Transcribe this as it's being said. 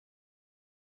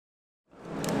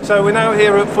So we're now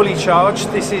here at Fully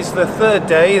Charged. This is the third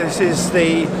day. This is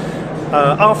the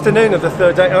afternoon of the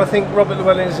third day. And I think Robert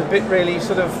Llewellyn is a bit really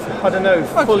sort of, I don't know,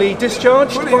 fully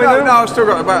discharged by now? No, I've still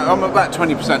got I'm about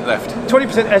 20% left.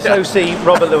 20% SOC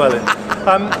Robert Llewellyn.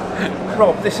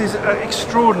 Rob, this is an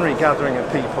extraordinary gathering of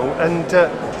people, and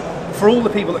for all the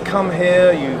people that come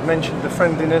here, you mentioned the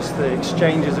friendliness, the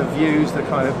exchanges of views, the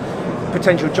kind of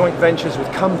potential joint ventures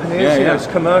with companies, you know, it's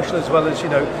commercial as well as, you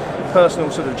know,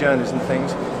 personal sort of journeys and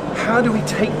things. How do we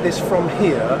take this from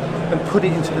here and put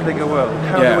it into the bigger world?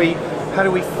 How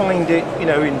do we find it, you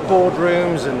know, in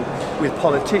boardrooms and with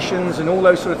politicians and all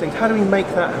those sort of things? How do we make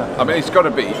that happen? I mean, it's got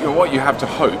to be, you know, what you have to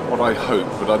hope, what I hope,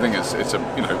 but I think it's a,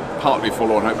 you know, partly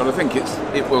forlorn hope, but I think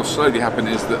it will slowly happen,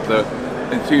 is that the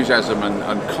enthusiasm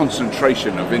and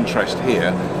concentration of interest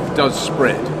here does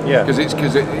spread. Yeah.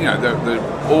 Because you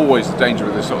know, always the danger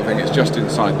with this sort of thing. It's just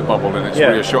inside the bubble, and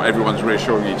it's everyone's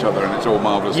reassuring each other, and it's all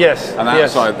marvellous. Yes. And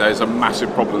outside there's a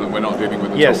massive problem that we're not dealing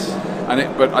with at all.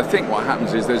 But I think what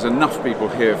happens is there's enough people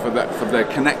here for their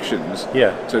connections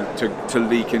to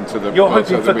leak into the. You're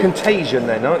hoping for contagion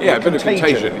then, aren't you? Yeah, a bit of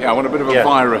contagion. Yeah, I want a bit of a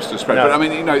virus to spread. But I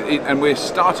mean, you know, and we're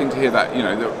starting to hear that. You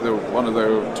know, one of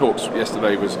the talks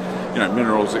yesterday was, you know,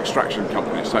 minerals extraction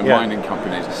companies, so mining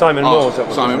companies. Simon Moore's.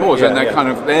 And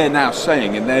they're now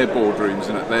saying in their boardrooms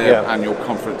and at their annual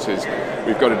conferences,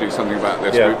 we've got to do something about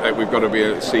this. We've got to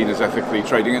be seen as ethically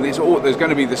trading, and there's going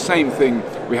to be the same thing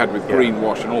we had with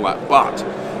greenwash and all that. But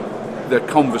the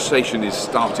conversation is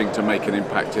starting to make an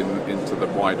impact into the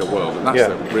wider world, and that's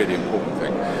the really important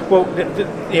thing. Well,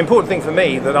 the important thing for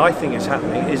me that I think is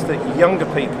happening is that younger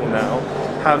people now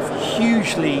have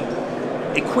hugely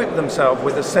equip themselves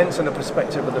with a sense and a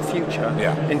perspective of the future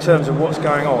in terms of what's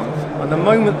going on. And the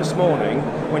moment this morning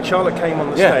when Charlotte came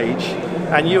on the stage,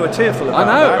 and you were tearful about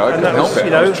I couldn't help it.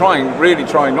 You know, I was really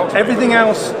trying not to. Everything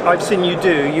else I've seen you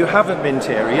do, you haven't been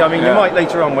teary. I mean, you might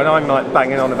later on when I'm like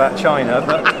banging on about China,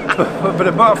 but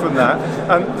apart from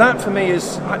that, that for me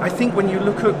is, I think when you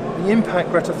look at the impact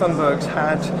Greta Thunberg's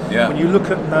had, when you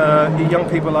look at young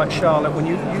people like Charlotte, when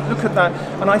you look at that,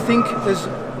 and I think there's,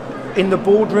 in the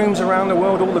boardrooms around the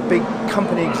world, all the big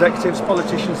company executives,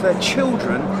 politicians, their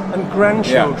children and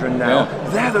grandchildren now,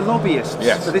 they're the lobbyists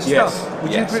for this stuff.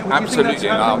 Would you agree? Absolutely.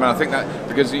 I mean, I think that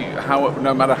because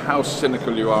no matter how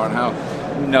cynical you are and how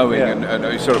knowing and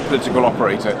a sort of political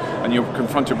operator, and you're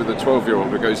confronted with a 12-year-old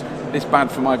who goes, it's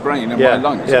bad for my brain and my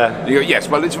lungs. You go, yes,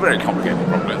 well, it's a very complicated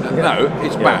problem. No,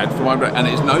 it's bad for my brain, and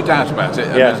there's no doubt about it,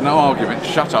 and there's no argument.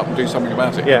 Shut up and do something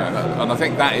about it. You know? And I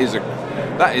think that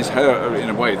is her, in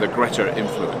a way, the Greta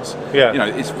influence. You know,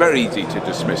 it's very easy to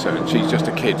dismiss her, and she's just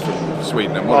a kid from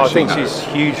Sweden. And I think she's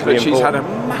hugely important. She's had a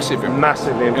massive impact.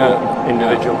 Massively important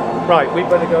individual. Right, we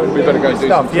better go. We better go and do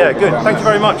stuff. Some good. Thank you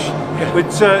very much.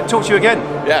 We'll talk to you again.